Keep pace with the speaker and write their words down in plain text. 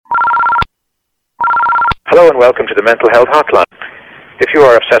Hello and welcome to the Mental Health Hotline. If you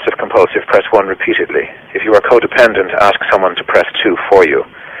are obsessive compulsive, press 1 repeatedly. If you are codependent, ask someone to press 2 for you.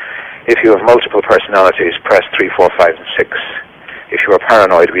 If you have multiple personalities, press 3, 4, 5, and 6. If you are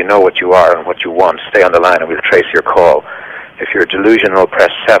paranoid, we know what you are and what you want. Stay on the line and we'll trace your call. If you're delusional,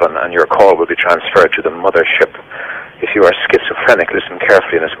 press 7 and your call will be transferred to the mothership. If you are schizophrenic, listen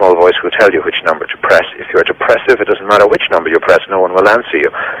carefully and a small voice will tell you which number to press. If you are depressive, it doesn't matter which number you press, no one will answer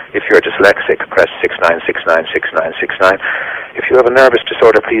you. If you are dyslexic, press 69696969. If you have a nervous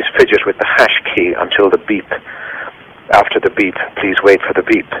disorder, please fidget with the hash key until the beep. After the beep, please wait for the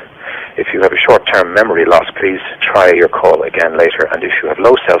beep. If you have a short-term memory loss, please try your call again later. And if you have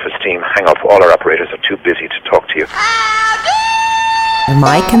low self-esteem, hang up. All our operators are too busy to talk to you.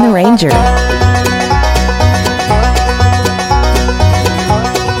 Mike and the Ranger.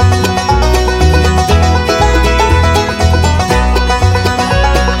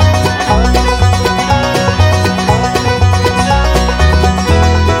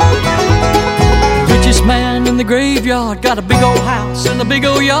 Man in the graveyard got a big old house and a big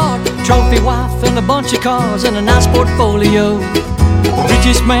old yard, trophy wife and a bunch of cars and a nice portfolio.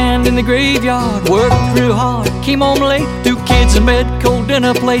 Richest man in the graveyard worked real hard, came home late, 2 kids in bed, cold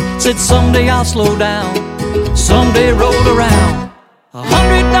dinner plate, said someday I'll slow down. Someday rolled around,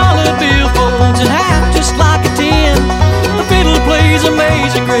 $100 bill folds in half just like a 10. The fiddle plays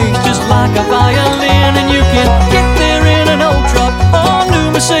Amazing Grace just like a violin, and you can get there in an old truck or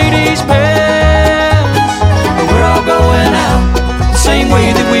new Mercedes Benz. We're all going out the same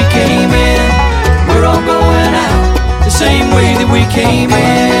way that we came in. We're all going out the same way that we came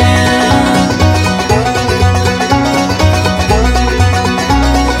in.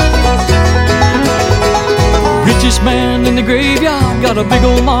 Richest man in the graveyard got a big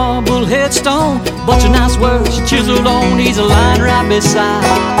old marble headstone, bunch of nice words chiseled on, he's a line right beside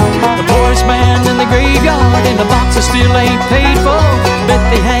the poorest man in the graveyard, and the boxes still ain't paid for. Bet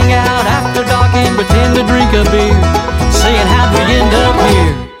they hang out after dark and pretend to drink a beer, saying how'd we end up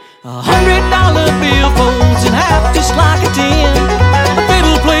here. $100 bill folds in half just like a 10. The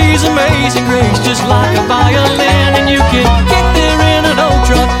fiddle plays Amazing Grace just like a violin, and you can get there in an old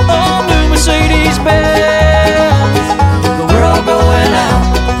truck or new Mercedes Benz. But we're all going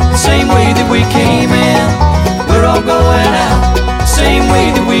out the same way that we came in. We're all going out the same way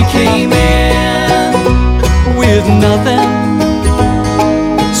that we came in, with nothing.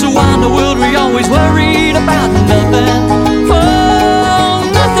 So why in the world we always worried about nothing? Oh,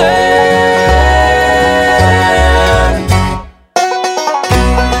 nothing.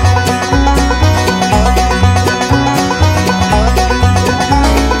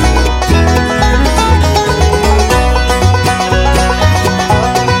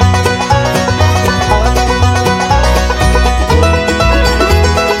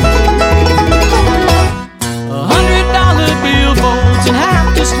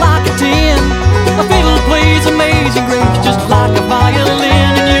 Amazing Grace just like a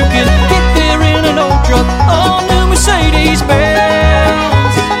violin, and you can get there in an old truck or new Mercedes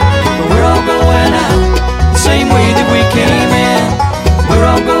Benz. But we're all going out the same way that we came in. We're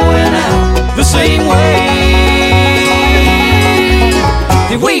all going out the same way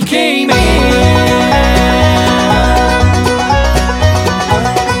that we came in.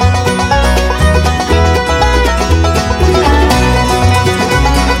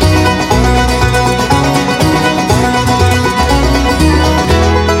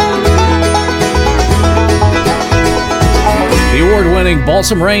 Award-winning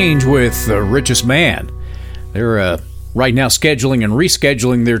Balsam Range with Richest Man. They're right now scheduling and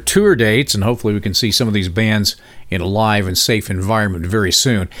rescheduling their tour dates, and hopefully we can see some of these bands in a live and safe environment very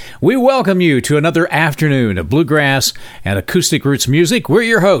soon. We welcome you to another afternoon of bluegrass and acoustic roots music. We're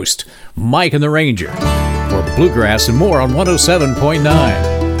your host, Mike and the Ranger, for bluegrass and more on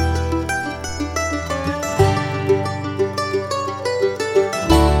 107.9.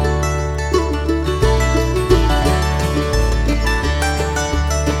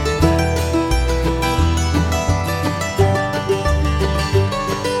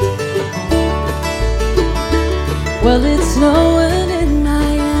 Well, it's snowing in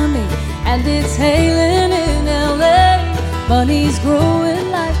Miami and it's hailing in LA. Money's growing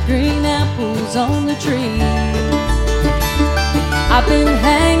like green apples on the trees. I've been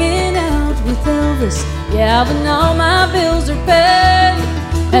hanging out with Elvis, yeah, but all my bills are paid,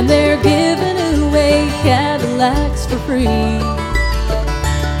 and they're giving away Cadillacs for free.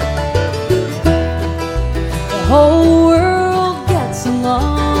 The whole world gets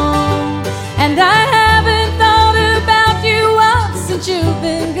along, and I haven't thought about you once since you've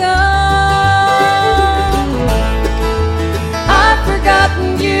been gone. I've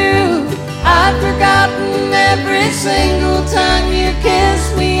forgotten you, I've forgotten every single time you kiss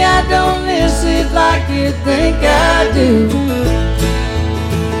me. I don't miss it like you think I do.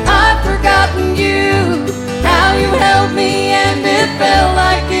 I've forgotten you, how you held me, and it felt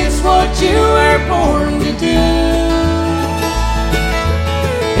like it's what you were born to do.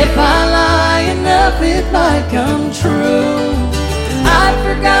 If I lie enough, it might come true. I've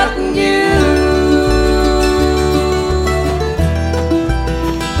forgotten you.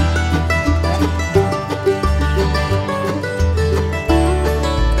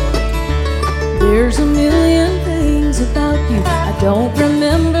 There's a million things about you I don't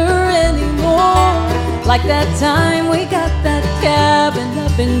remember anymore. Like that time we got that cabin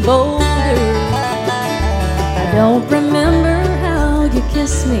up in Boulder. I don't remember how you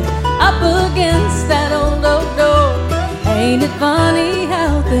kissed me up against that old oak door. Ain't it funny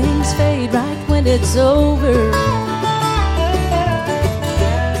how things fade right when it's over?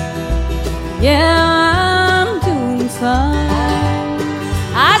 Yeah, I'm doing fine.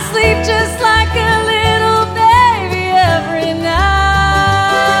 I sleep just like a little baby every night.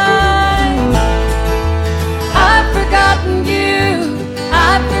 I've forgotten you,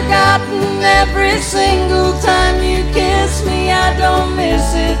 I've forgotten every single time you kiss me. I don't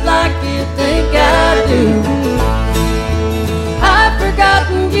miss it like you think I do. I've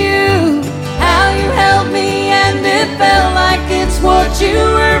forgotten you, how you held me, and it felt like it's what you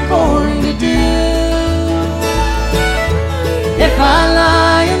were born to do. If I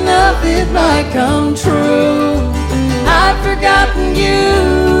lie enough, it might come true. I've forgotten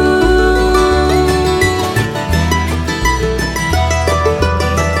you.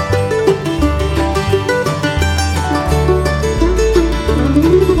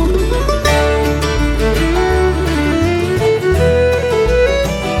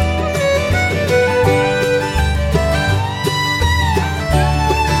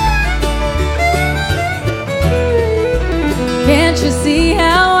 Can't you see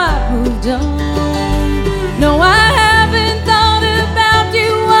how I've moved on? No, I haven't thought about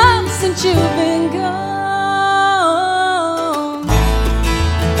you once since you've been gone.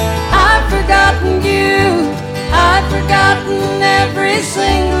 I've forgotten you, I've forgotten every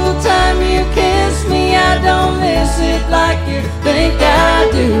single time you kiss me. I don't miss it like you think I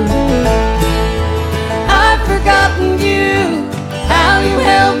do. I've forgotten you, how you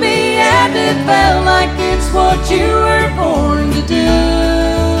held me, and it felt like it's what you were born to do.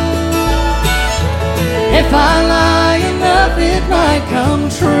 If I lie enough, it might come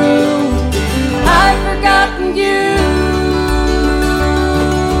true. I've forgotten you.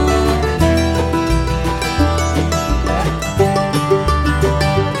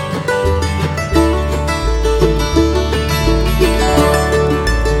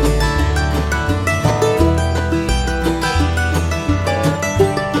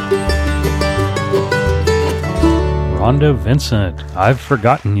 Rhonda Vincent, I've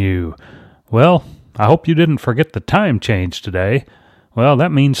Forgotten You. Well, I hope you didn't forget the time change today. Well,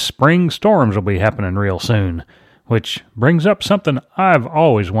 that means spring storms will be happening real soon, which brings up something I've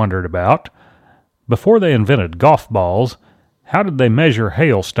always wondered about. Before they invented golf balls, how did they measure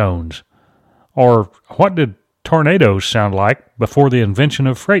hailstones? Or what did tornadoes sound like before the invention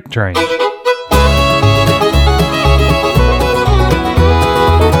of freight trains?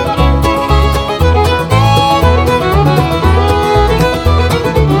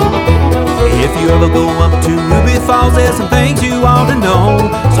 If you ever go up to Ruby Falls, there's some things you ought to know.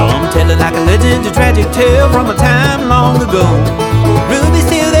 Some tell it like a legend, a tragic tale from a time long ago. Ruby's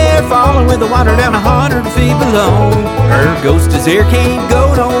still there, falling with the water down 100 feet below. Her ghost is there, can't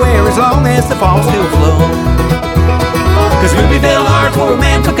go nowhere as long as the falls still flow. Cause Ruby fell hard for a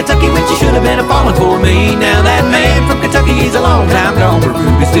man from Kentucky when she should have been a falling for me. Now that man from Kentucky, he's a long time gone, but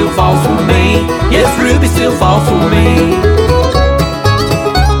Ruby still falls for me. Yes, Ruby still falls for me.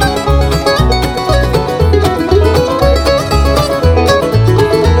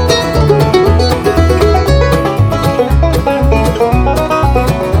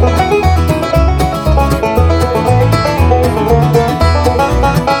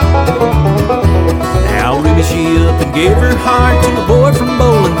 Gave her heart to a boy from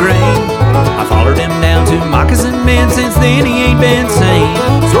Bowling Green. I followed him down to Moccasin Man, since then he ain't been seen.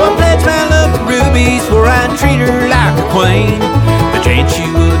 So I pledged my love to Ruby, swore I'd treat her like a queen. The chance she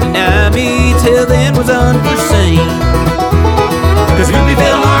would deny me till then was unforeseen. Cause Ruby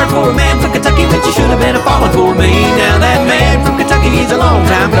fell hard for a man from Kentucky when she should have been a falling for me. Now that man from Kentucky, he's a long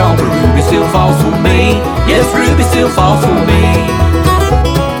time gone, but Ruby still falls for me. Yes, Ruby still falls for me.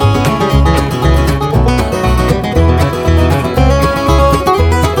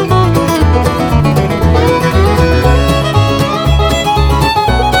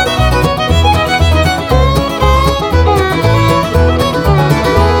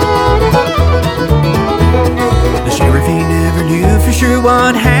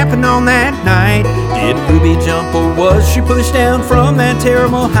 what happened on that night. Did Ruby jump or was she pushed down from that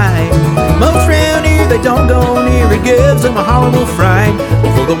terrible height? Most round here they don't go near, it gives them a horrible fright.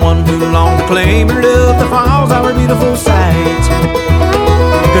 But for the one who longed to claim her love, the falls are a beautiful sight.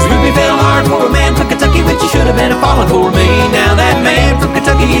 Cause Ruby fell hard for a man from Kentucky when she should have been a falling for me. Now that man from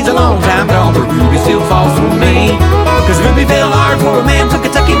Kentucky, he's a long time gone, but Ruby still falls for me. Cause Ruby fell hard for a man from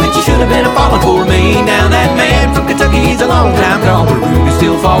Kentucky when she should have been a falling for me. Now that man from Kentucky, he's a long time gone, but Ruby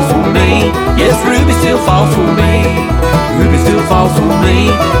still falls for me. Yes, Ruby still falls for me. Ruby still falls for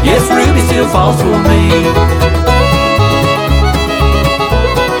me. Yes, Ruby still falls for me.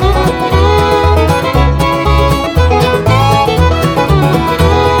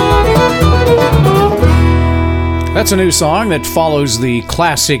 That's a new song that follows the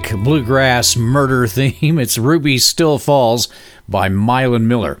classic bluegrass murder theme. It's Ruby Still Falls by Mylon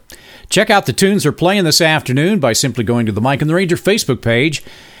Miller. Check out the tunes they're playing this afternoon by simply going to the Mike and the Ranger Facebook page.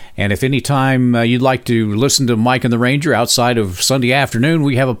 And if any time you'd like to listen to Mike and the Ranger outside of Sunday afternoon,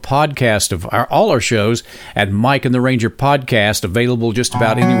 we have a podcast of all our shows at Mike and the Ranger Podcast, available just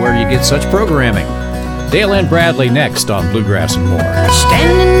about anywhere you get such programming. Dale Ann Bradley next on Bluegrass and More.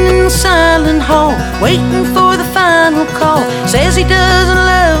 Standing in the silent hall, waiting for the final call. Says he doesn't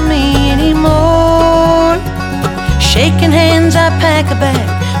love me anymore. Shaking hands, I pack a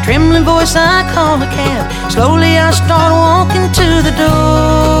bag. Trembling voice, I call a cab. Slowly I start walking to the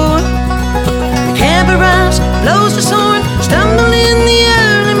door. The cab arrives, blows his horn. Stumble in the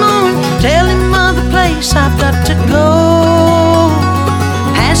early morn. Tell him of the place I've got to go.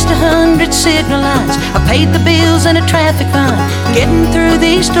 Past 100 signal lines, I paid the bills and a traffic fine. Getting through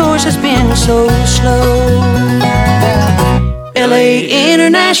these doors has been so slow. LA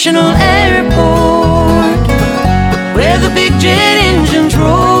International Airport, where the big jet engines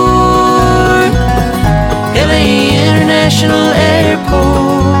roar. LA International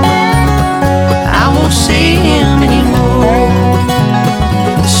Airport, I won't see him anymore.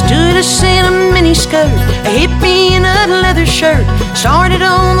 The stewardess in a miniskirt, a hippie in a leather shirt, started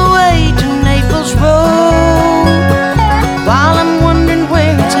on the way to Naples Road. While I'm wondering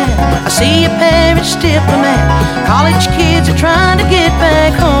where it's at, I see a Paris diplomat. College kids are trying to get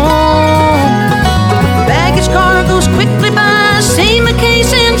back home. Baggage car goes quickly by, I see my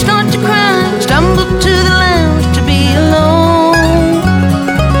case and start to cry. Stumble to the lounge to be alone.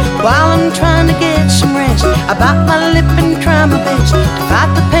 While I'm trying to get some rest, I bite my lip and try my best to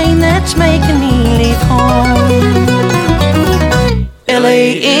fight the pain that's making me leave home.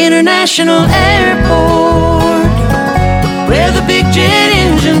 LA International Airport, where the big jet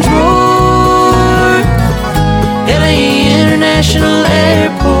engines roar. LA International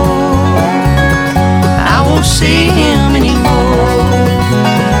Airport, I won't see him anymore.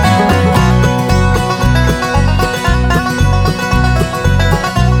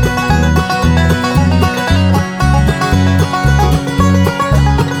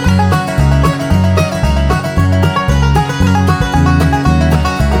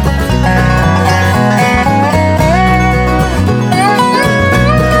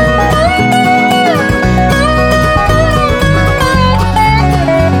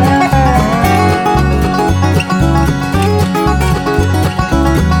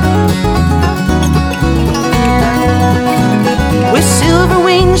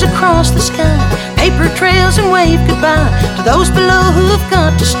 Across the sky, paper trails and wave goodbye to those below who've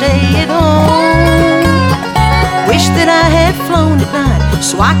got to stay at home. Wish that I had flown at night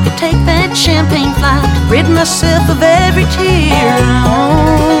so I could take that champagne flight, rid myself of every tear I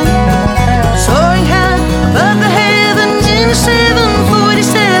own. Soaring high above the heavens in a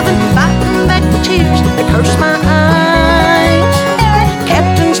 747, fighting back the tears that curse my eyes.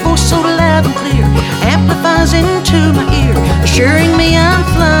 Captain's voice so loud and clear amplifies into my ear, assuring me I'm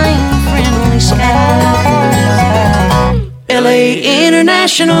flying friendly skies. LA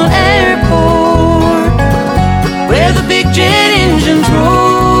International Airport, where the big jet engines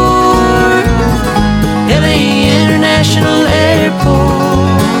roar. LA International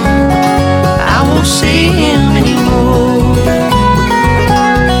Airport, I won't see him anymore.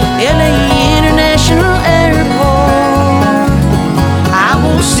 LA International Airport, I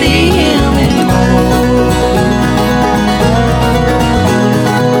won't see him anymore.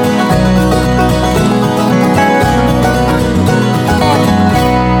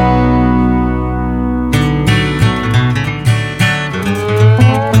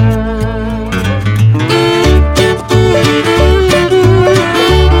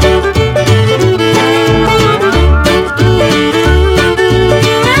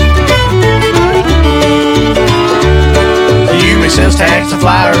 Tax the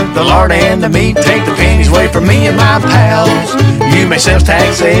flyer, the lard and the meat, take the pennies away from me and my pals. You may sales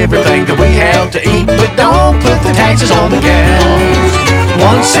tax everything that we have to eat, but don't put the taxes on the gals.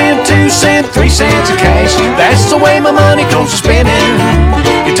 1 cent, 2 cent, 3 cents of cash, that's the way my money goes to spending.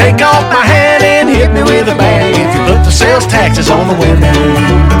 You take off my hat and hit me with a bat if you put the sales taxes on the women.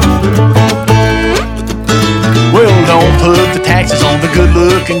 Well, don't put the taxes on the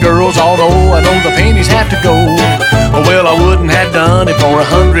good-looking girls, although I know the pennies have to go. Well, I wouldn't have done it for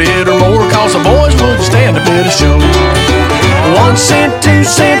 100 or more, cause the boys wouldn't stand a bit of show. 1 cent, 2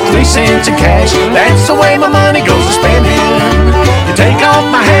 cent, 3 cents in cash, that's the way my money goes to spending. You take off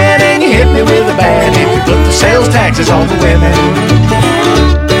my hat and you hit me with a bat if you put the sales taxes on the women.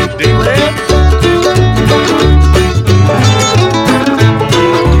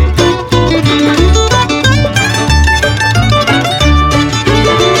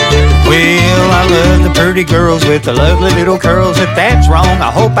 Well, I love the pretty girls with the lovely little curls. If that's wrong,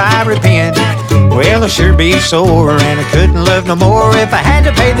 I hope I repent. Well, I sure be sore, and I couldn't love no more if I had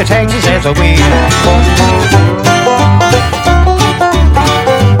to pay the taxes as I went.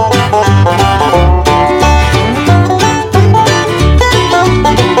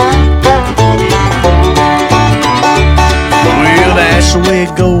 Well, that's the way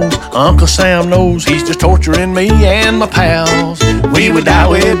it goes. Uncle Sam knows he's just torturing me and my pals. We would die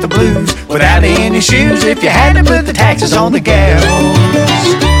with the blues without any shoes if you had to put the taxes on the gals.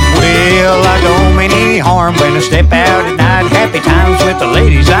 Well, I don't mean any harm when I step out at night. Happy times with the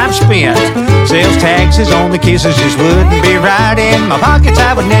ladies I've spent. Sales taxes on the kisses just wouldn't be right. In my pockets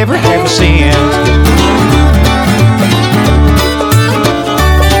I would never have a cent.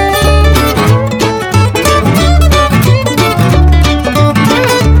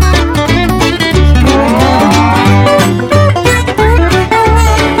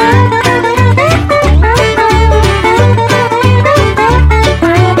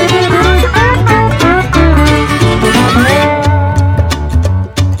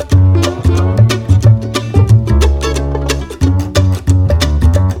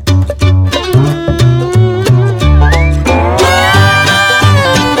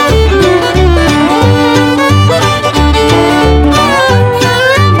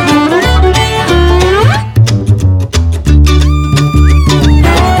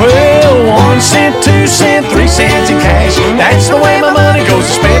 That's the way my money goes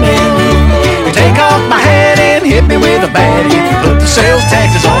to spending. You take off my hat and hit me with a bat if you put the sales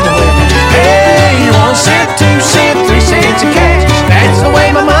taxes on the women. Hey, 1 cent, 2 cent, 3 cents in cash, that's the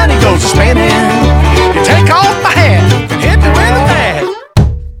way my money goes to spending. You take off my hat and hit me with a bat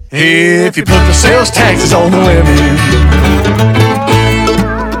if you put the sales taxes on the women.